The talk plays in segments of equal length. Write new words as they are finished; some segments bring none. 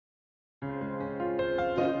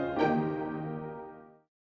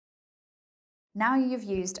Now you've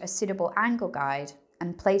used a suitable angle guide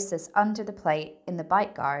and placed this under the plate in the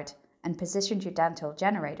bite guard and positioned your dental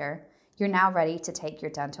generator, you're now ready to take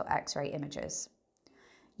your dental X-ray images.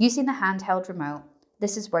 Using the handheld remote,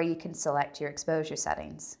 this is where you can select your exposure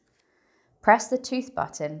settings. Press the tooth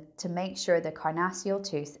button to make sure the carnassial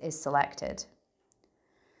tooth is selected.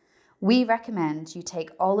 We recommend you take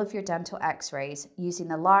all of your dental X-rays using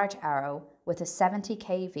the large arrow with a 70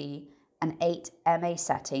 kV and 8 MA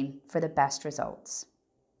setting for the best results.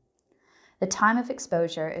 The time of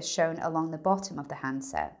exposure is shown along the bottom of the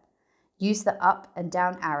handset. Use the up and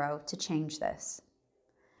down arrow to change this.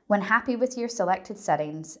 When happy with your selected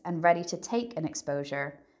settings and ready to take an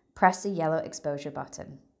exposure, press the yellow exposure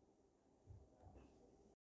button.